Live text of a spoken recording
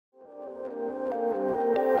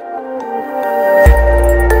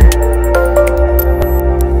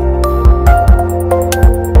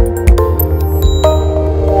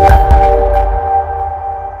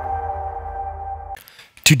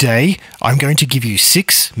Today, I'm going to give you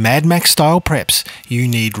 6 Mad Max style preps you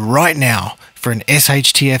need right now for an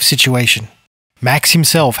SHTF situation. Max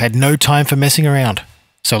himself had no time for messing around,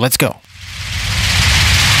 so let's go.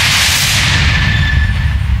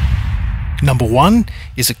 Number 1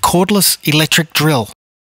 is a cordless electric drill.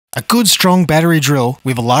 A good strong battery drill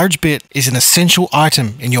with a large bit is an essential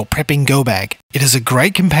item in your prepping go bag. It is a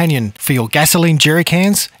great companion for your gasoline jerry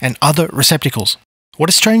cans and other receptacles. What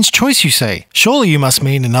a strange choice, you say. Surely you must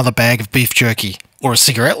mean another bag of beef jerky or a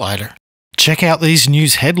cigarette lighter. Check out these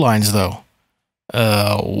news headlines though.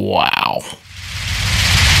 Wow.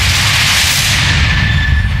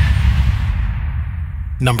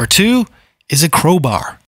 Number 2 is a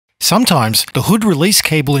crowbar. Sometimes the hood release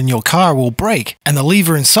cable in your car will break and the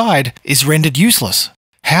lever inside is rendered useless.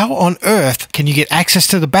 How on earth can you get access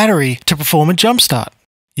to the battery to perform a jump start?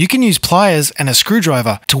 You can use pliers and a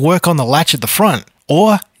screwdriver to work on the latch at the front,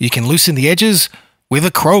 or you can loosen the edges with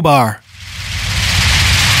a crowbar.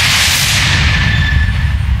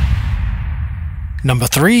 Number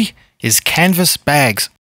 3 is canvas bags.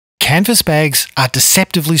 Canvas bags are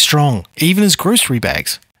deceptively strong, even as grocery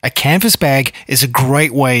bags. A canvas bag is a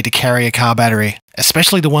great way to carry a car battery,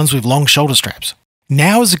 especially the ones with long shoulder straps.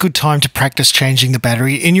 Now is a good time to practice changing the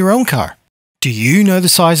battery in your own car. Do you know the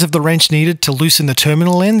size of the wrench needed to loosen the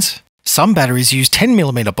terminal ends? Some batteries use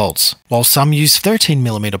 10mm bolts, while some use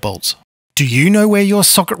 13mm bolts. Do you know where your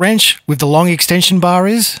socket wrench with the long extension bar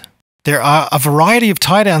is? There are a variety of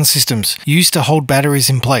tie-down systems used to hold batteries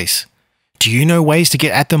in place. Do you know ways to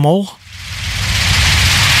get at them all?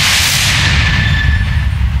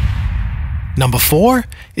 Number 4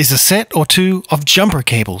 is a set or two of jumper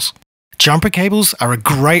cables. Jumper cables are a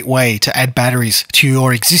great way to add batteries to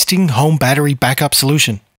your existing home battery backup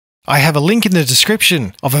solution. I have a link in the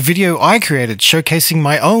description of a video I created showcasing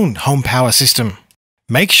my own home power system.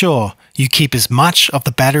 Make sure you keep as much of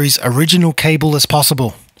the battery's original cable as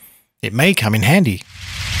possible. It may come in handy.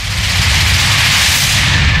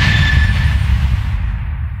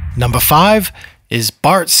 Number 5 is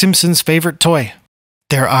Bart Simpson's favorite toy.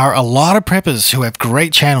 There are a lot of preppers who have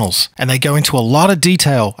great channels, and they go into a lot of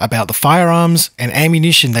detail about the firearms and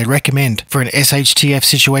ammunition they recommend for an SHTF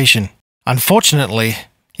situation. Unfortunately,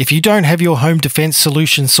 if you don't have your home defense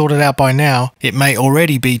solution sorted out by now, it may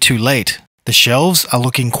already be too late. The shelves are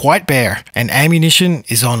looking quite bare, and ammunition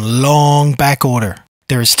is on long back order.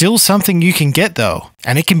 There is still something you can get though,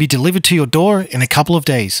 and it can be delivered to your door in a couple of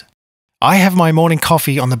days. I have my morning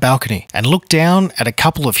coffee on the balcony and look down at a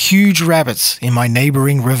couple of huge rabbits in my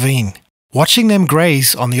neighbouring ravine. Watching them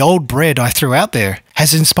graze on the old bread I threw out there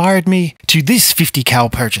has inspired me to this 50 cal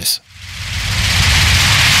purchase.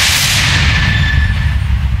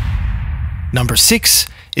 Number 6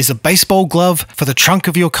 is a baseball glove for the trunk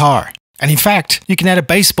of your car. And in fact, you can add a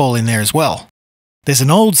baseball in there as well. There's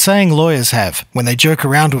an old saying lawyers have when they joke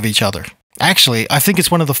around with each other. Actually, I think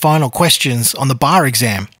it's one of the final questions on the bar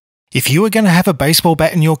exam. If you are going to have a baseball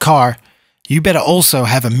bat in your car, you better also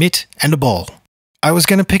have a mitt and a ball. I was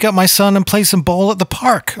going to pick up my son and play some ball at the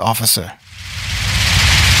park, officer.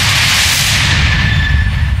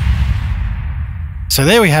 So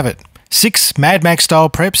there we have it. 6 Mad Max style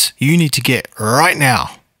preps you need to get right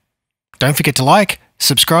now. Don't forget to like,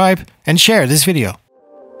 subscribe, and share this video.